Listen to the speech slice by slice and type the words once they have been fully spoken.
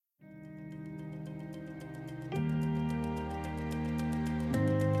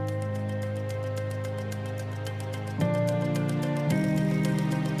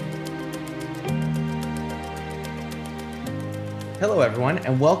Hello, everyone,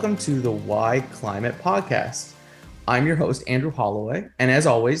 and welcome to the Why Climate podcast. I'm your host, Andrew Holloway, and as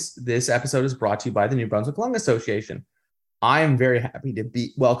always, this episode is brought to you by the New Brunswick Lung Association. I am very happy to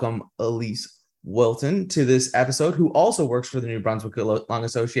welcome Elise Wilton to this episode, who also works for the New Brunswick Lung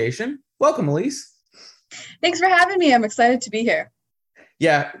Association. Welcome, Elise. Thanks for having me. I'm excited to be here.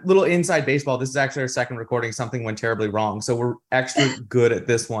 Yeah, little inside baseball. This is actually our second recording. Something went terribly wrong, so we're extra good at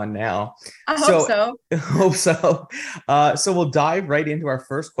this one now. I hope so. Hope so. So we'll dive right into our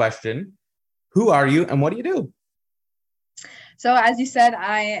first question. Who are you and what do you do? So as you said,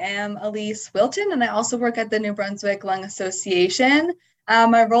 I am Elise Wilton, and I also work at the New Brunswick Lung Association.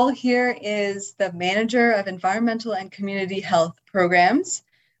 My role here is the Manager of Environmental and Community Health Programs,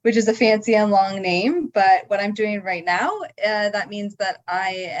 which is a fancy and long name. But what I'm doing right now, that means that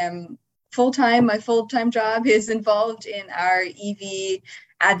I am full-time. My full-time job is involved in our EV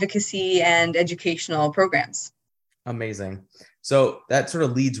advocacy and educational programs. Amazing. So that sort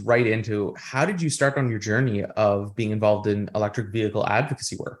of leads right into, how did you start on your journey of being involved in electric vehicle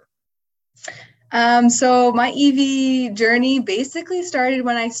advocacy work? So my EV journey basically started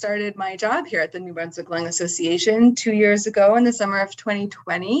when I started my job here at the New Brunswick Lung Association 2 years ago in the summer of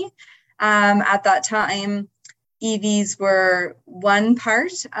 2020. At that time, EVs were one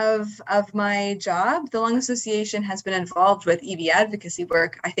part of my job. The Lung Association has been involved with EV advocacy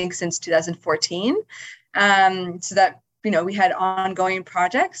work, I think, since 2014. So that, we had ongoing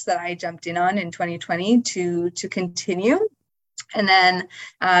projects that I jumped in on in 2020 to continue. And then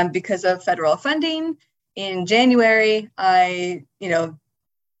because of federal funding in January, my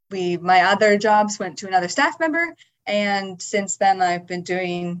other jobs went to another staff member. And since then, I've been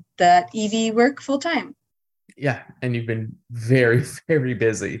doing that EV work full time. Yeah. And you've been very, very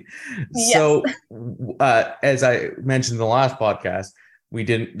busy. Yes. So as I mentioned in the last podcast, we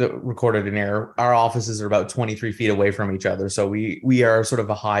recorded an error. Our offices are about 23 feet away from each other. So we are sort of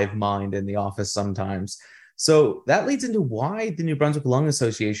a hive mind in the office sometimes. So that leads into why the New Brunswick Lung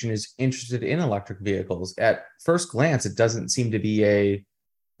Association is interested in electric vehicles. At first glance, it doesn't seem to be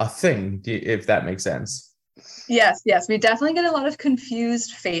a thing, if that makes sense. Yes. We definitely get a lot of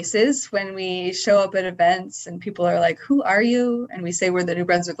confused faces when we show up at events and people are like, who are you? And we say we're the New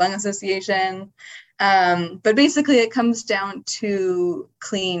Brunswick Lung Association. But basically, it comes down to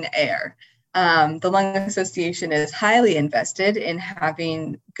clean air. The Lung Association is highly invested in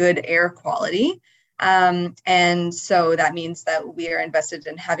having good air quality. And so that means that we are invested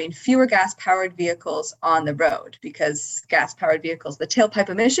in having fewer gas-powered vehicles on the road, because gas-powered vehicles, the tailpipe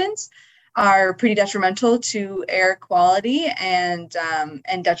emissions, are pretty detrimental to air quality and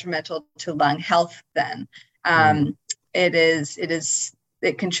detrimental to lung health. Then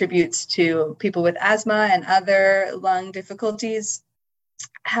it contributes to people with asthma and other lung difficulties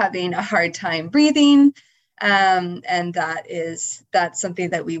having a hard time breathing, and that's something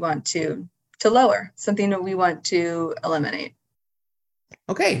that we want to lower, something that we want to eliminate.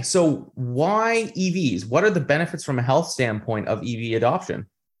 Okay, so why EVs? What are the benefits from a health standpoint of EV adoption?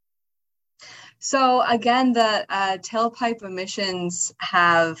 So again, the tailpipe emissions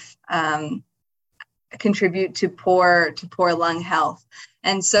have contribute to poor lung health,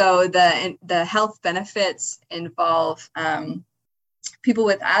 and so the health benefits involve people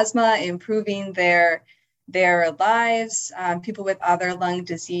with asthma improving their lives, people with other lung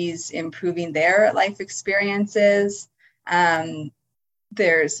disease improving their life experiences.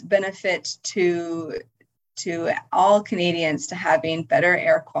 There's benefit to all Canadians to having better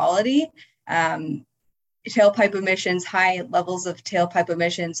air quality. Tailpipe emissions, high levels of tailpipe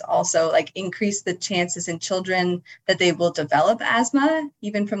emissions also increase the chances in children that they will develop asthma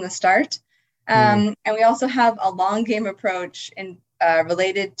even from the start. And we also have a long game approach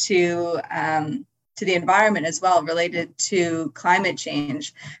related to the environment as well, related to climate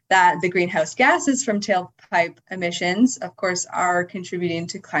change, that the greenhouse gases from tailpipe emissions, of course, are contributing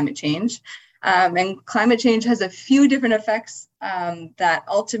to climate change. And climate change has a few different effects that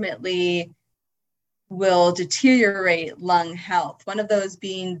ultimately will deteriorate lung health. One of those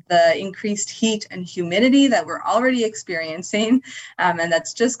being the increased heat and humidity that we're already experiencing, and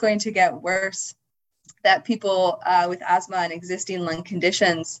that's just going to get worse, that people with asthma and existing lung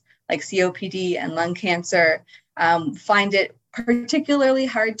conditions like COPD and lung cancer find it particularly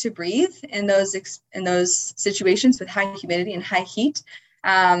hard to breathe in those situations with high humidity and high heat.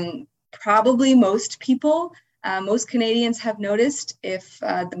 Probably most Canadians have noticed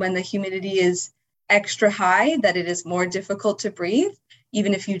when the humidity is extra high, that it is more difficult to breathe,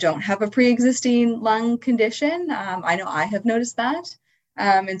 even if you don't have a pre-existing lung condition. I know I have noticed that.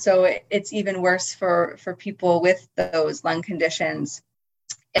 And so it's even worse for people with those lung conditions.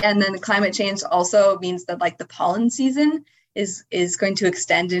 And then climate change also means that the pollen season is going to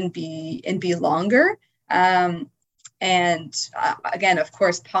extend and be longer. And again, of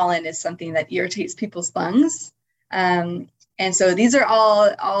course, pollen is something that irritates people's lungs. And so these are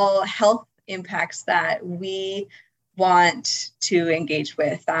all health impacts that we want to engage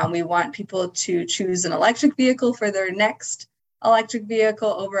with. We want people to choose an electric vehicle for their next electric vehicle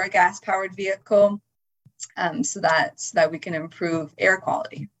over a gas-powered vehicle, so that we can improve air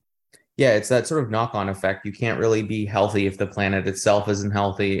quality. Yeah, it's that sort of knock-on effect. You can't really be healthy if the planet itself isn't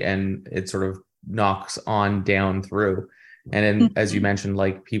healthy, and it sort of knocks on down through. And then, as you mentioned,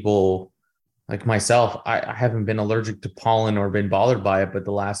 like people like myself, I haven't been allergic to pollen or been bothered by it, but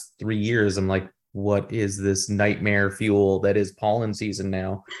the last 3 years, I'm like, what is this nightmare fuel that is pollen season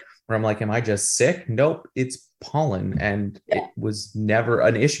now? Where I'm like, am I just sick? Nope, it's pollen, and it was never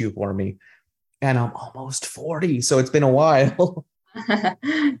an issue for me. And I'm almost 40, so it's been a while.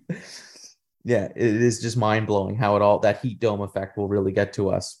 Yeah, it is just mind-blowing how that heat dome effect will really get to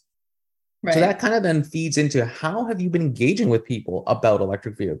us. Right. So that kind of then feeds into, how have you been engaging with people about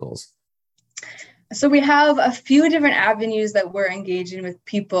electric vehicles? So we have a few different avenues that we're engaging with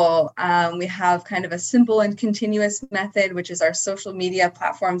people. We have kind of a simple and continuous method, which is our social media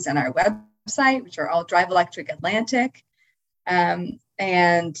platforms and our website, which are all Drive Electric Atlantic. And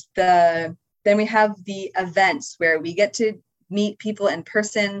then we have the events where we get to meet people in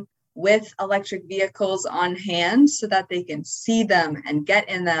person with electric vehicles on hand so that they can see them and get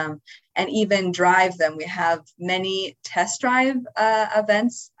in them and even drive them. We have many test drive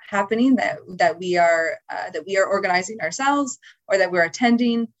events happening that we are organizing ourselves, or that we're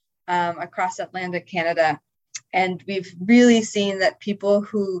attending across Atlantic Canada. And we've really seen that people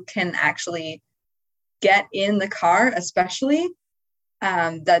who can actually get in the car, especially,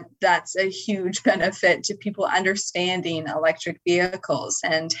 that's a huge benefit to people understanding electric vehicles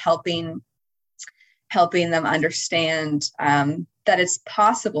and helping them understand that it's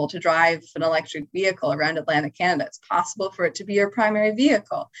possible to drive an electric vehicle around Atlantic Canada. It's possible for it to be your primary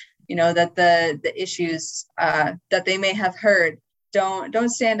vehicle. You know, that the issues that they may have heard don't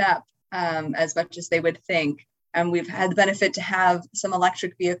stand up as much as they would think. And we've had the benefit to have some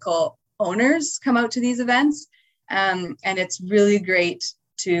electric vehicle owners come out to these events. And it's really great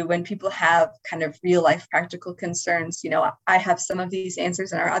to, when people have kind of real life practical concerns. You know, I have some of these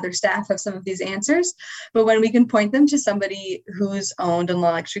answers and our other staff have some of these answers, but when we can point them to somebody who's owned an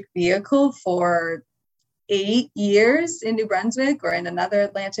electric vehicle for 8 years in New Brunswick or in another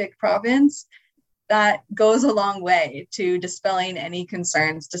Atlantic province, that goes a long way to dispelling any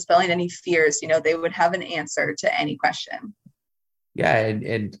concerns, dispelling any fears. You know, they would have an answer to any question. Yeah,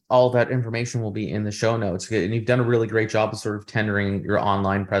 and all that information will be in the show notes. And you've done a really great job of sort of tendering your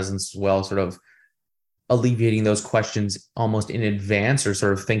online presence as well, sort of alleviating those questions almost in advance, or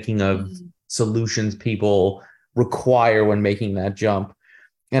sort of thinking of solutions people require when making that jump.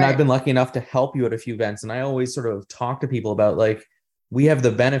 And I've been lucky enough to help you at a few events. And I always sort of talk to people about, like, we have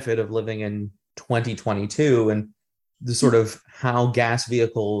the benefit of living in 2022 and the sort of how gas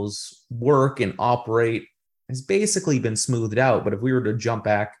vehicles work and operate has basically been smoothed out. But if we were to jump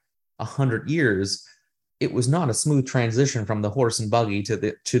back 100 years, it was not a smooth transition from the horse and buggy to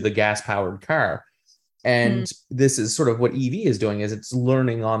the gas powered car. And this is sort of what EV is doing, is it's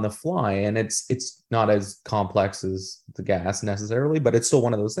learning on the fly, and it's not as complex as the gas necessarily, but it's still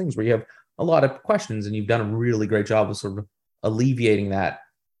one of those things where you have a lot of questions, and you've done a really great job of sort of alleviating that,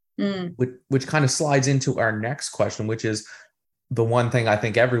 which kind of slides into our next question, which is the one thing I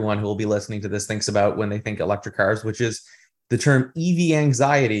think everyone who will be listening to this thinks about when they think electric cars, which is the term EV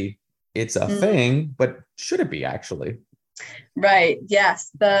anxiety. It's a thing, but should it be actually? Right.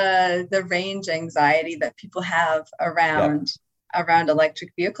 Yes. The range anxiety that people have around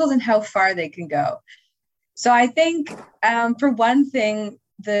electric vehicles and how far they can go. So I think for one thing,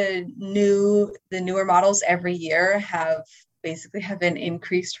 the newer models every year have an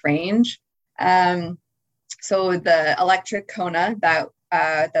increased range. So the electric Kona that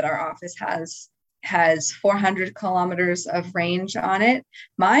our office has 400 kilometers of range on it.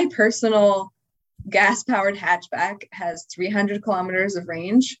 My personal gas-powered hatchback has 300 kilometers of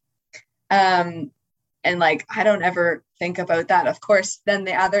range. And like, I don't ever think about that. Of course, then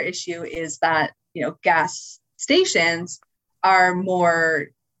the other issue is that, you know, gas stations are more,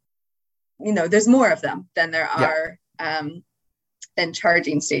 you know, there's more of them than there are than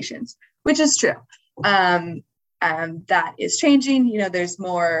charging stations, which is true. That is changing. You know, there's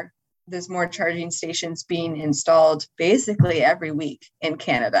more charging stations being installed basically every week in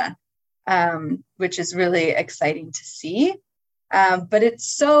Canada, which is really exciting to see. But it's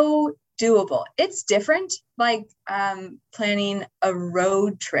so doable. It's different. Like planning a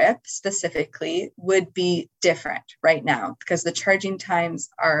road trip specifically would be different right now because the charging times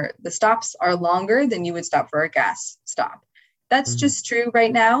the stops are longer than you would stop for a gas stop. That's just true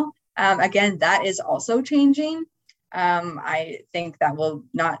right now. Again, that is also changing. I think that will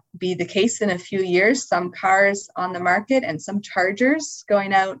not be the case in a few years. Some cars on the market and some chargers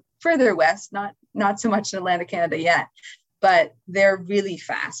going out further west, not so much in Atlantic Canada yet, but they're really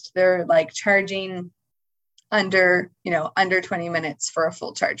fast. They're like charging under 20 minutes for a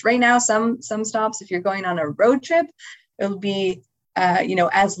full charge. Right now, some stops, if you're going on a road trip, it'll be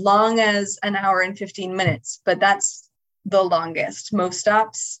as long as an hour and 15 minutes, but that's the longest. Most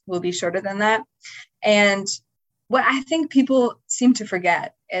stops will be shorter than that. And what I think people seem to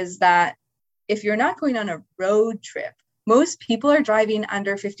forget is that if you're not going on a road trip, most people are driving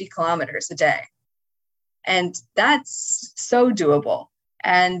under 50 kilometers a day. And that's so doable.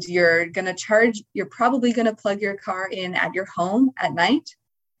 And you're probably going to plug your car in at your home at night.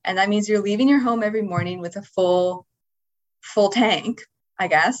 And that means you're leaving your home every morning with a full tank, I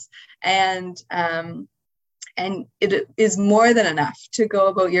guess. And it is more than enough to go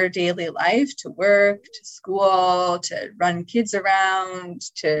about your daily life, to work, to school, to run kids around,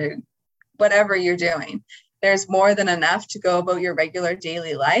 to whatever you're doing. There's more than enough to go about your regular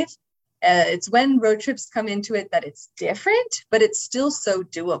daily life. It's when road trips come into it that it's different, but it's still so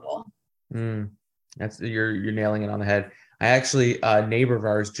doable. You're nailing it on the head. I actually, a neighbor of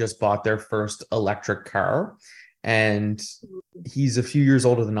ours just bought their first electric car, and he's a few years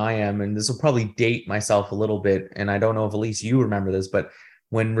older than I am. And this will probably date myself a little bit. And I don't know if Elise, you remember this, but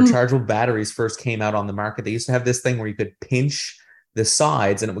when rechargeable batteries first came out on the market, they used to have this thing where you could pinch the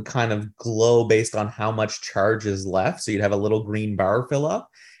sides and it would kind of glow based on how much charge is left. So you'd have a little green bar fill up.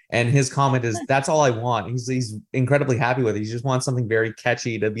 And his comment is, that's all I want. He's incredibly happy with it. He just wants something very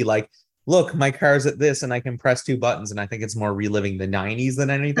catchy to be like, look, my car's at this and I can press two buttons. And I think it's more reliving the 90s than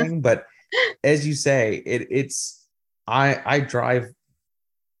anything. But as you say, I drive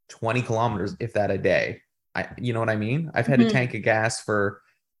 20 kilometers, if that, a day. You know what I mean? I've had a tank of gas for,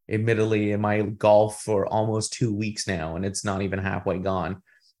 admittedly, in my Golf for almost 2 weeks now, and it's not even halfway gone.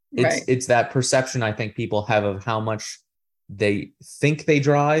 It's that perception I think people have of how much they think they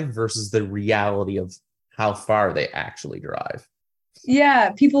drive versus the reality of how far they actually drive.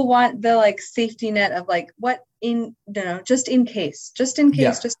 Yeah, people want the like safety net of like just in case,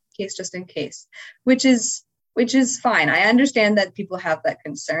 which is fine. I understand that people have that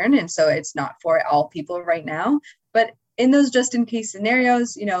concern, and so it's not for all people right now. But in those just in case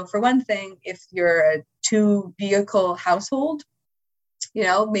scenarios, for one thing, if you're a 2-vehicle household,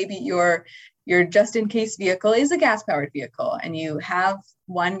 maybe your just in case vehicle is a gas powered vehicle, and you have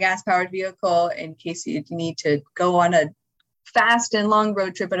one gas powered vehicle in case you need to go on a fast and long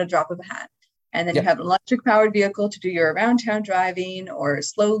road trip at a drop of a hat. And then you have an electric powered vehicle to do your around town driving or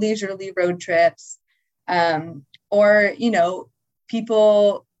slow leisurely road trips. Or,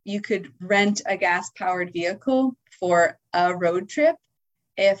 people, you could rent a gas powered vehicle for a road trip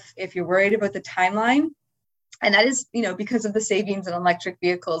if you're worried about the timeline. And that is, because of the savings in electric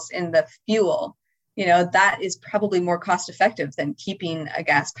vehicles in the fuel, that is probably more cost effective than keeping a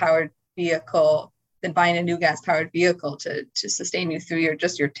gas powered vehicle, than buying a new gas powered vehicle to sustain you through your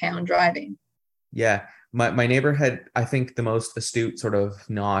town driving. Yeah. My neighbor had, I think, the most astute sort of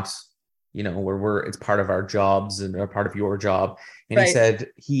not, where it's part of our jobs and a part of your job. And he said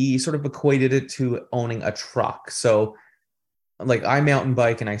he sort of equated it to owning a truck. So like I mountain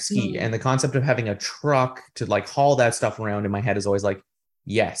bike and I ski, and the concept of having a truck to like haul that stuff around in my head is always like,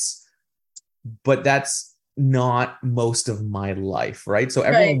 yes, but that's not most of my life. Right. So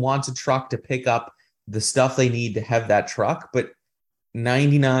everyone wants a truck to pick up the stuff they need to have that truck, but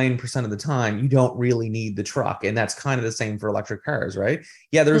 99% of the time you don't really need the truck. And that's kind of the same for electric cars, right?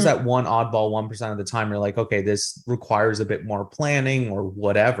 Yeah, there's that one oddball 1% of the time you're like, okay, this requires a bit more planning or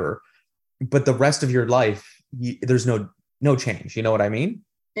whatever, but the rest of your life, there's no change. You know what I mean?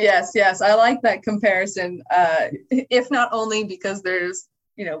 Yes. I like that comparison. If not only because there's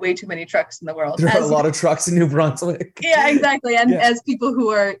way too many trucks in the world. There are a lot of trucks in New Brunswick. Yeah, exactly. And as people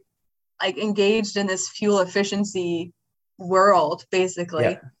who are like engaged in this fuel efficiency world,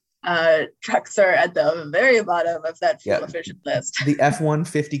 basically, trucks are at the very bottom of that fuel efficient list. The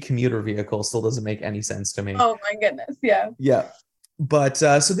F-150 commuter vehicle still doesn't make any sense to me. Oh my goodness. Yeah. But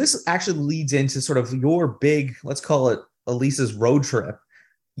so this actually leads into sort of your big, let's call it Elise's road trip.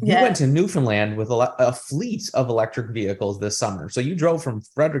 You went to Newfoundland with a fleet of electric vehicles this summer. So you drove from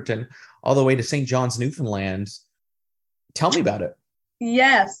Fredericton all the way to St. John's, Newfoundland. Tell me about it.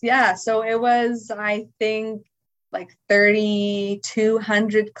 Yes. Yeah. So it was, I think, like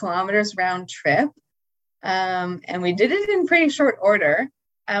 3,200 kilometers round trip. And we did it in pretty short order.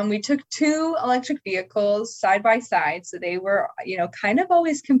 We took 2 electric vehicles side by side. So they were, kind of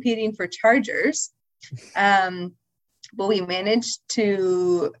always competing for chargers. But we managed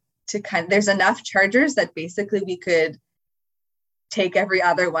to there's enough chargers that basically we could take every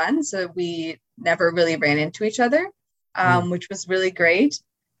other one. So we never really ran into each other, which was really great.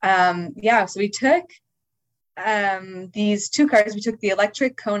 So we took these 2 cars. We took the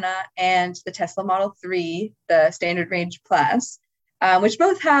electric Kona and the Tesla Model 3, the standard range plus, which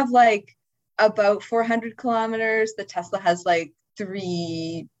both have like about 400 kilometers. The Tesla has like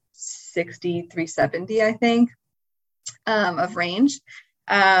 360, 370, I think, of range.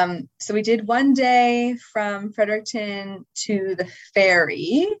 So we did one day from Fredericton to the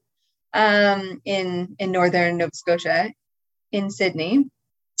ferry in northern Nova Scotia in Sydney.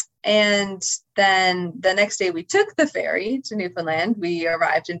 And then the next day we took the ferry to Newfoundland. We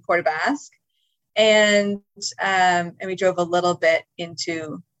arrived in Port aux Basques, and we drove a little bit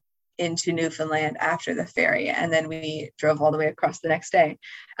into Newfoundland after the ferry, and then we drove all the way across the next day.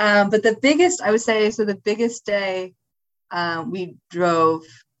 But the biggest day, we drove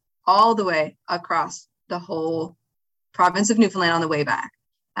all the way across the whole province of Newfoundland on the way back.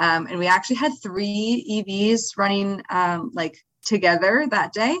 And we actually had 3 EVs running together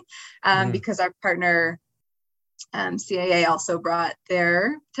that day, because our partner CAA also brought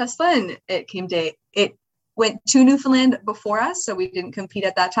their Tesla, and it went to Newfoundland before us, so we didn't compete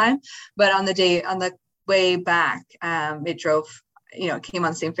at that time. But on the way back, it drove, it came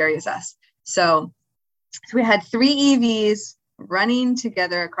on the same ferry as us. So we had 3 EVs running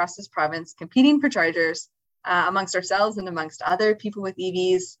together across this province, competing for chargers amongst ourselves and amongst other people with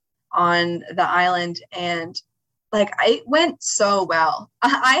EVs on the island. And it went so well.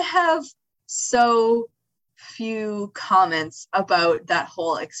 I have so few comments about that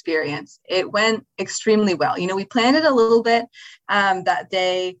whole experience. It went extremely well. We planned it a little bit that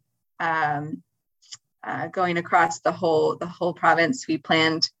day, going across the whole province. We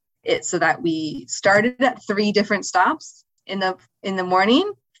planned it so that we started at 3 different stops in the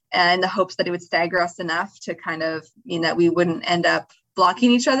morning, in the hopes that it would stagger us enough to kind of mean that we wouldn't end up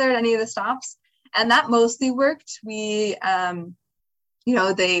blocking each other at any of the stops. And that mostly worked. We, there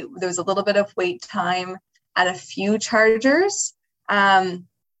was a little bit of wait time at a few chargers,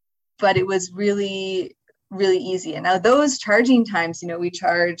 but it was really, really easy. And now those charging times, we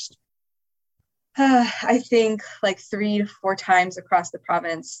charged, I think 3 to 4 times across the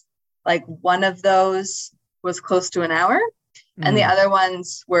province. One of those was close to an hour, and the other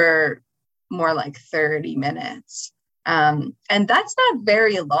ones were more like 30 minutes. And that's not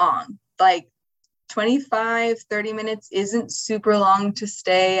very long. 25, 30 minutes isn't super long to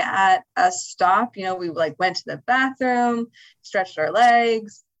stay at a stop. We went to the bathroom, stretched our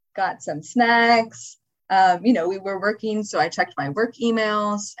legs, got some snacks. We were working, so I checked my work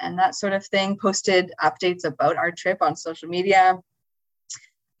emails and that sort of thing, posted updates about our trip on social media.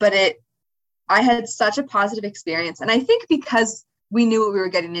 But I had such a positive experience. And I think because we knew what we were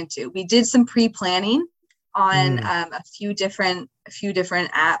getting into, we did some pre-planning on a few different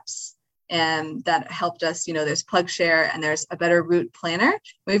apps that helped us. There's PlugShare and there's a Better Route Planner.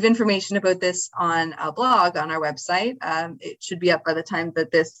 We have information about this on a blog on our website. It should be up by the time that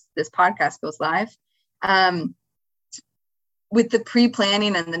this podcast goes live. With the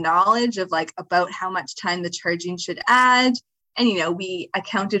pre-planning and the knowledge of about how much time the charging should add. And, we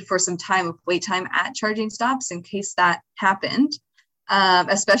accounted for some time of wait time at charging stops in case that happened.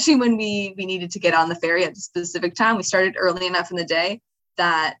 Especially when we needed to get on the ferry at a specific time. We started early enough in the day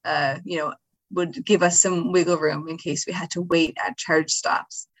that, would give us some wiggle room in case we had to wait at charge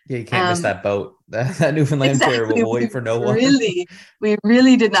stops. Yeah, you can't miss that boat. That Newfoundland ferry will wait for no one. We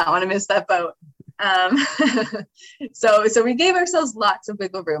really did not want to miss that boat. So we gave ourselves lots of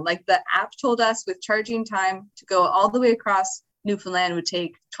wiggle room. The app told us with charging time to go all the way across Newfoundland would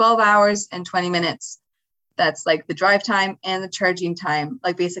take 12 hours and 20 minutes. That's the drive time and the charging time,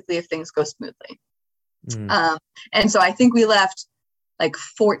 basically if things go smoothly. And so I think we left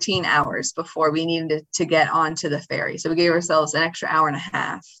 14 hours before we needed to get onto the ferry. So we gave ourselves an extra hour and a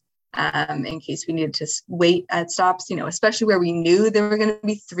half in case we needed to wait at stops, especially where we knew there were going to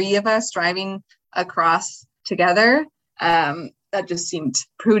be 3 of us driving across together. That just seemed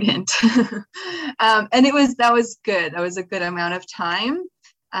prudent. And that was good. That was a good amount of time.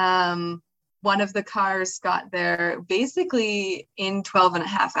 One of the cars got there basically in 12 and a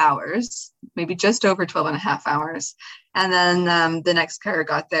half hours, maybe just over 12 and a half hours. And then the next car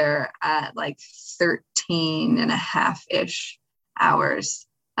got there at 13 and a half-ish hours.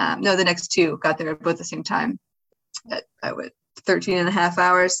 No, the next 2 got there at about the same time. 13 and a half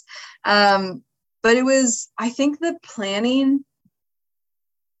hours. But it was, I think the planning,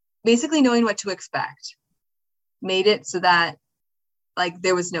 basically knowing what to expect, made it so that like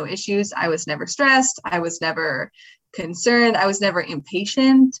there was no issues. I was never stressed. I was never concerned. I was never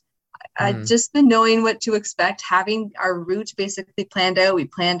impatient. Just the knowing what to expect, having our route basically planned out. We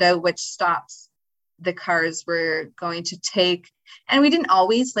planned out which stops the cars were going to take. And we didn't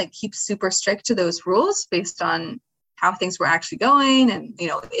always like keep super strict to those rules based on how things were actually going. And, you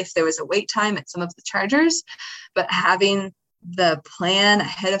know, if there was a wait time at some of the chargers, but having the plan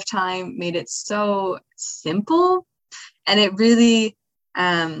ahead of time made it so simple. And it really,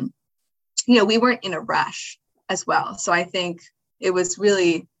 you know, we weren't in a rush as well. So I think it was a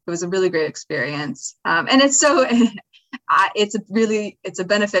really great experience. And it's so, it's a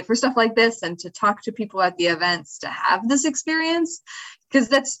benefit for stuff like this and to talk to people at the events to have this experience, because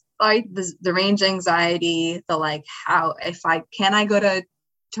that's like the range anxiety, the like, can I go to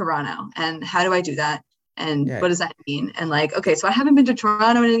Toronto and how do I do that? And what does that mean? And like, okay, so I haven't been to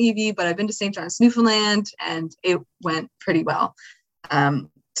Toronto in an EV, but I've been to St. John's, Newfoundland, and it went pretty well.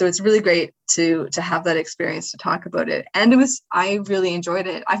 So it's really great to have that experience to talk about it. And I really enjoyed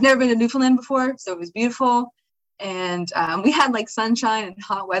it. I've never been to Newfoundland before, so it was beautiful. And we had like sunshine and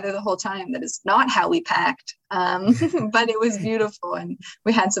hot weather the whole time. That is not how we packed, but it was beautiful. And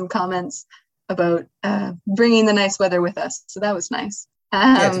we had some comments about bringing the nice weather with us. So that was nice.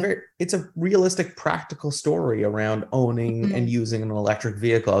 It's a realistic, practical story around owning and using an electric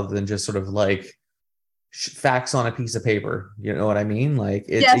vehicle, other than just sort of like facts on a piece of paper. You know what I mean? Like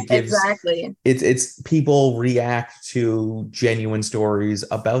it gives, exactly. It's people react to genuine stories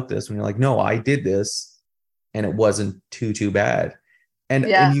about this when you're like, no, I did this and it wasn't too bad.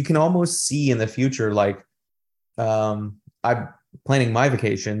 And you can almost see in the future, like I'm planning my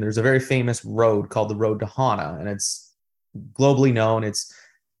vacation. There's a very famous road called the Road to Hana, and it's globally known.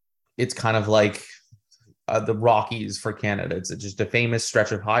 It's kind of like the Rockies for Canada. It's just a famous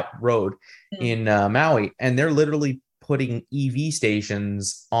stretch of high road in Maui, and they're literally putting EV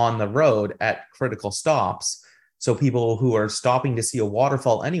stations on the road at critical stops, so people who are stopping to see a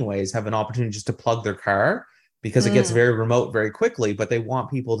waterfall anyways have an opportunity just to plug their car, because it gets very remote very quickly. But they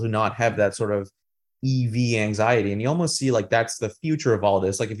want people to not have that sort of EV anxiety. And you almost see like that's the future of all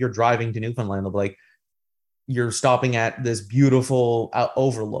this. Like if you're driving to Newfoundland, they'll be like, you're stopping at this beautiful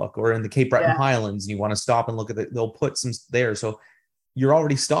overlook, or in the Cape Breton Highlands, and you want to stop and look at it, they'll put some there. So you're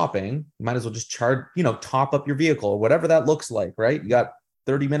already stopping. You might as well just top up your vehicle, or whatever that looks like, right? You got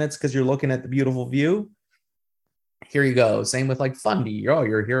 30 minutes because you're looking at the beautiful view. Here you go. Same with like Fundy.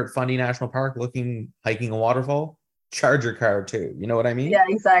 You're here at Fundy National Park hiking a waterfall. Charge your car too. You know what I mean? Yeah,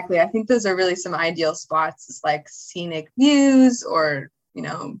 exactly. I think those are really some ideal spots. It's like scenic views, or, you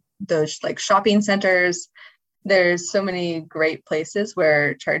know, those like shopping centers. There's so many great places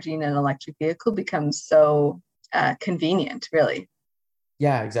where charging an electric vehicle becomes so convenient, really.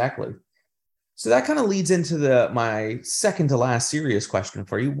 Yeah, exactly. So that kind of leads into my second to last serious question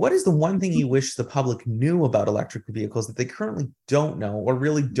for you. What is the one thing you wish the public knew about electric vehicles that they currently don't know or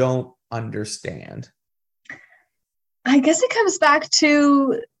really don't understand? I guess it comes back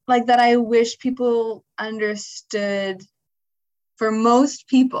to like that I wish people understood, for most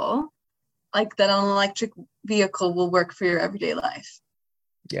people, like that an electric vehicle will work for your everyday life.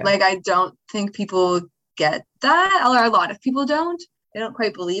 Yeah. Like I don't think people get that, or a lot of people don't. They don't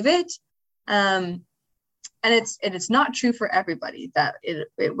quite believe it. And it's not true for everybody that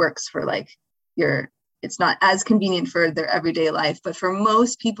it works for like it's not as convenient for their everyday life, but for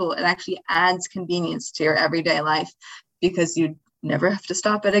most people, it actually adds convenience to your everyday life, because you never have to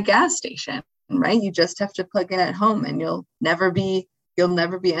stop at a gas station, right? You just have to plug in at home, and you'll never be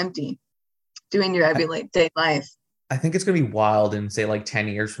empty doing your everyday life. I think it's going to be wild in, say, like 10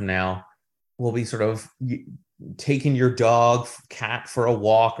 years from now, we'll be sort of taking your dog, cat for a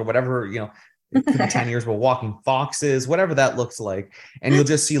walk, or whatever, you know, it could be 10 years, we're walking foxes, whatever that looks like. And you'll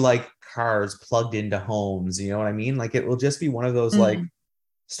just see like cars plugged into homes. You know what I mean? Like it will just be one of those like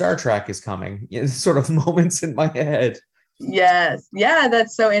Star Trek is coming, sort of moments in my head. Yes. Yeah.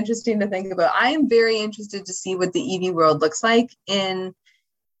 That's so interesting to think about. I am very interested to see what the EV world looks like in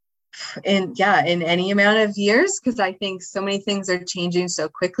any amount of years, because I think so many things are changing so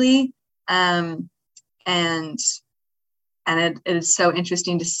quickly. And it is so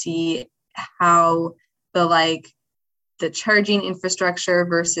interesting to see how the charging infrastructure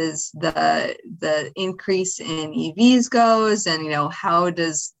versus the increase in EVs goes, and, you know, how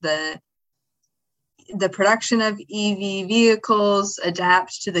does the production of EV vehicles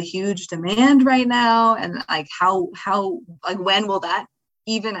adapt to the huge demand right now, and like how like when will that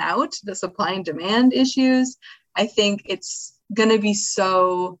even out the supply and demand issues? I think it's gonna be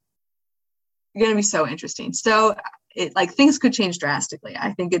so interesting. So things could change drastically.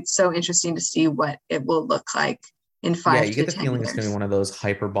 I think it's so interesting to see what it will look like in 5 Yeah, to you get the 10 feeling years. it's going to be one of those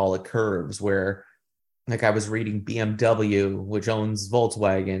hyperbolic curves where, like, I was reading BMW, which owns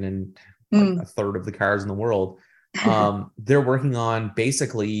Volkswagen and like a third of the cars in the world. They're working on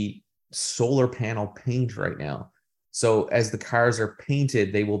basically solar panel paint right now. So as the cars are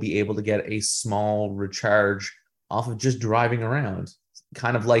painted, they will be able to get a small recharge off of just driving around,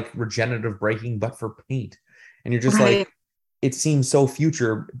 kind of like regenerative braking, but for paint. And you're just Right. like, it seems so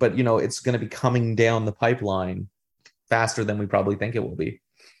future, but it's going to be coming down the pipeline faster than we probably think it will be.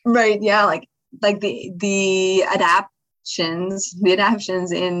 Right. Yeah. Like the adaptions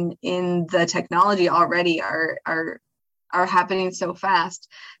in the technology already are happening so fast.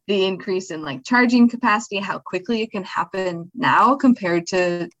 The increase in like charging capacity, how quickly it can happen now compared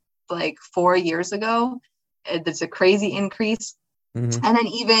to like 4 years ago. It's a crazy increase. Mm-hmm. And then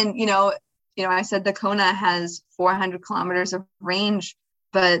even, I said the Kona has 400 kilometers of range,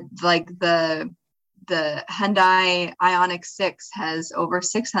 but like the Hyundai Ioniq 6 has over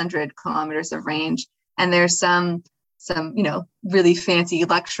 600 kilometers of range. And there's some really fancy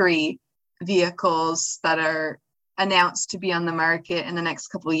luxury vehicles that are announced to be on the market in the next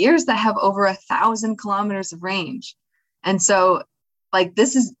couple of years that have over 1,000 kilometers of range. And so like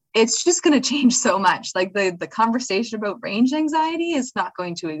it's just going to change so much. Like the conversation about range anxiety is not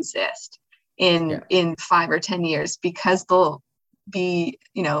going to exist in 5 or 10 years, because they'll be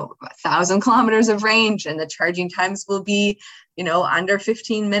 1,000 kilometers of range and the charging times will be under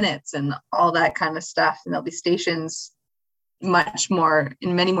 15 minutes and all that kind of stuff, and there'll be stations much more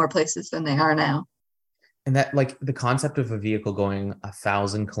in many more places than they are now. And that, like, the concept of a vehicle going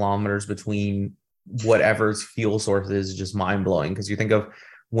 1,000 kilometers between whatever's fuel source is just mind-blowing, because you think of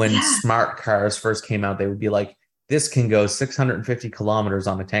when smart cars first came out, they would be like, this can go 650 kilometers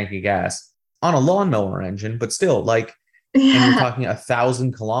on a tank of gas on a lawnmower engine, but still, like, and you're talking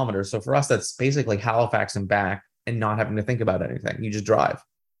 1,000 kilometers. So for us, that's basically Halifax and back, and not having to think about anything. You just drive.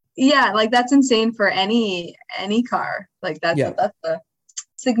 Yeah, like that's insane for any car. Like that's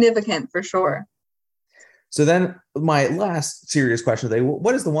significant for sure. So then my last serious question today,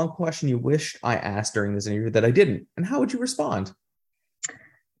 what is the one question you wished I asked during this interview that I didn't? And how would you respond?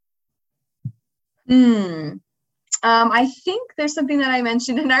 I think there's something that I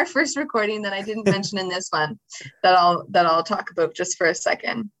mentioned in our first recording that I didn't mention in this one that I'll talk about just for a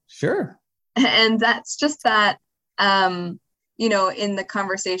second. Sure. And that's just that, in the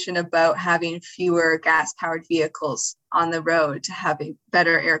conversation about having fewer gas-powered vehicles on the road to have a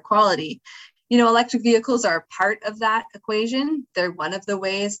better air quality, electric vehicles are part of that equation. They're one of the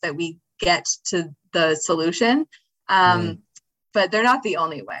ways that we get to the solution. But they're not the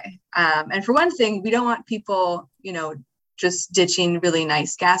only way. And for one thing, we don't want people, just ditching really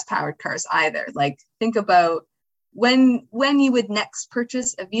nice gas-powered cars either. Like, think about when you would next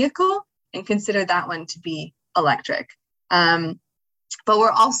purchase a vehicle and consider that one to be electric. But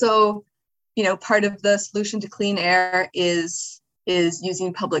we're also, part of the solution to clean air is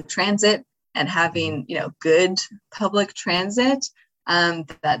using public transit and having, good public transit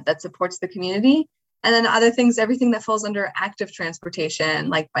that supports the community. And then other things, everything that falls under active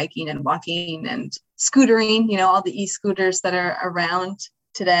transportation, like biking and walking and scootering, all the e-scooters that are around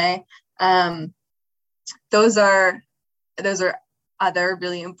today. Those are other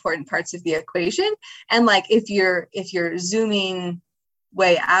really important parts of the equation. And like, if you're zooming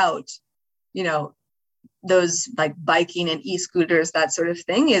way out, those like biking and e-scooters, that sort of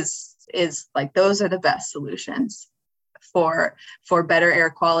thing is like, those are the best solutions for better air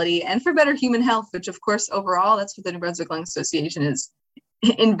quality and for better human health, which of course overall that's what the New Brunswick Lung Association is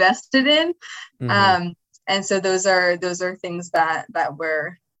invested in. And so those are things that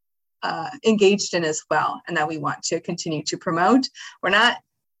we're engaged in as well, and that we want to continue to promote. We're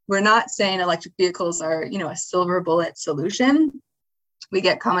not saying electric vehicles are a silver bullet solution. We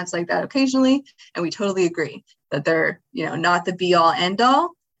get comments like that occasionally, and we totally agree that they're not the be all end all.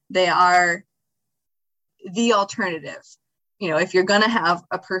 They are the alternative. If you're going to have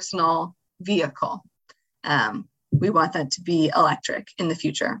a personal vehicle, we want that to be electric in the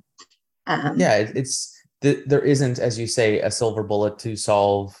future. There isn't, as you say, a silver bullet to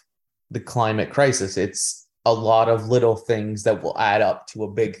solve the climate crisis. It's a lot of little things that will add up to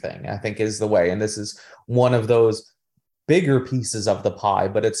a big thing, I think, is the way. And this is one of those bigger pieces of the pie,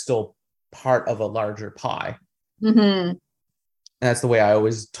 but it's still part of a larger pie. And that's the way I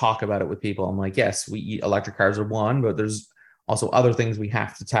always talk about it with people. I'm like, yes, electric cars are one, but there's also other things we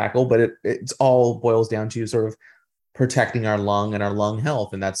have to tackle, but it's all boils down to sort of protecting our lung and our lung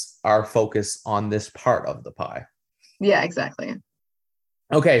health. And that's our focus on this part of the pie. Yeah, exactly.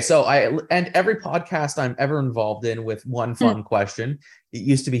 Okay, so I end every podcast I'm ever involved in with one fun question. It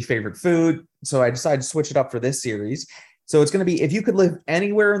used to be favorite food, so I decided to switch it up for this series. So it's going to be, if you could live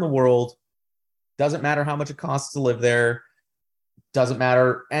anywhere in the world, doesn't matter how much it costs to live there, doesn't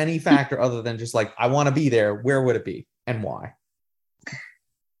matter any factor other than just like, I want to be there, where would it be and why?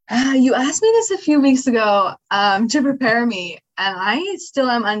 You asked me this a few weeks ago to prepare me, and I still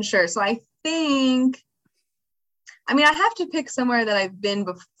am unsure. So I think, I mean, I have to pick somewhere that I've been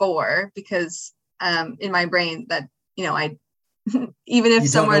before, because in my brain that, you know, I even if you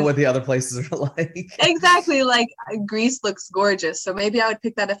someone don't know what the other places are like. Exactly, like Greece looks gorgeous, so maybe I would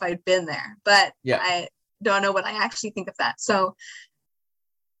pick that if I'd been there, but yeah. I don't know what I actually think of that. So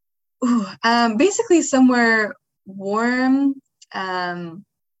basically somewhere warm.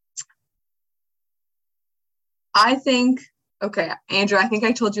 I think, okay, Andrew, I think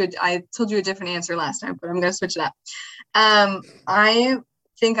I told you a different answer last time, but I'm going to switch it up. I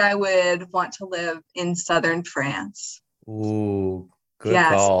think I would want to live in southern France. Ooh, good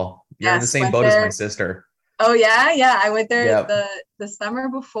call. You're in the same boat as my sister. Oh yeah, yeah. I went there the summer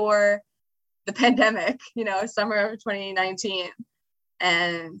before the pandemic, you know, summer of 2019,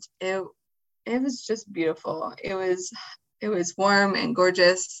 and it was just beautiful. It was warm and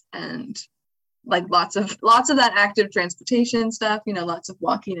gorgeous, and like lots of that active transportation stuff, you know, lots of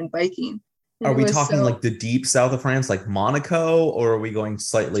walking and biking. And are we talking like the deep south of France, like Monaco, or are we going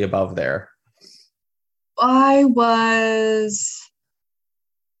slightly above there? I was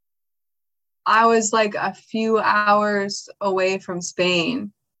like a few hours away from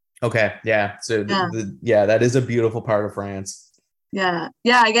Spain. Okay, yeah. So that is a beautiful part of France. Yeah,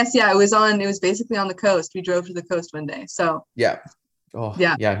 I guess it was basically on the coast. We drove to the coast one day. So yeah. Oh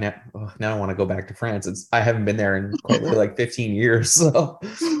yeah. Now I want to go back to France. I haven't been there in quite like 15 years. So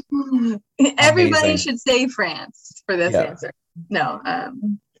everybody Amazing. Should say France for this answer. No,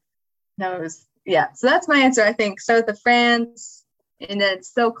 it was So that's my answer. I think so. The France, and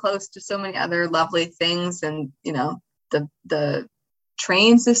it's so close to so many other lovely things, and you know the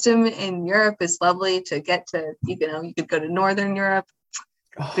train system in Europe is lovely to get to. You know, you could go to Northern Europe.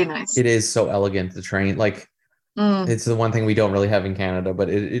 It'd be nice. It is so elegant. The train, like. It's the one thing we don't really have in Canada, but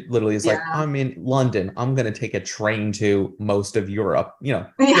it literally is like, I'm in London, I'm going to take a train to most of Europe. You know,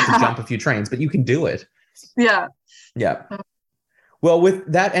 you have to jump a few trains, but you can do it. Yeah. Well,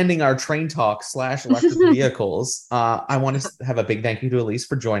 with that ending our train talk / electric vehicles, I want to have a big thank you to Elise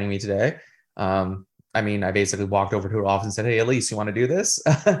for joining me today. I mean, I basically walked over to her office and said, hey, Elise, you want to do this?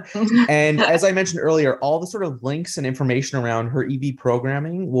 And as I mentioned earlier, all the sort of links and information around her EV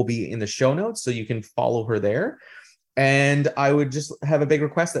programming will be in the show notes, so you can follow her there. And I would just have a big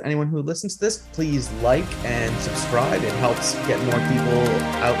request that anyone who listens to this, please like and subscribe. It helps get more people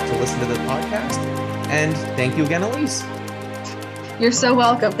out to listen to the podcast. And thank you again, Elise. You're so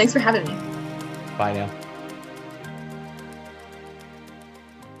welcome. Thanks for having me. Bye now.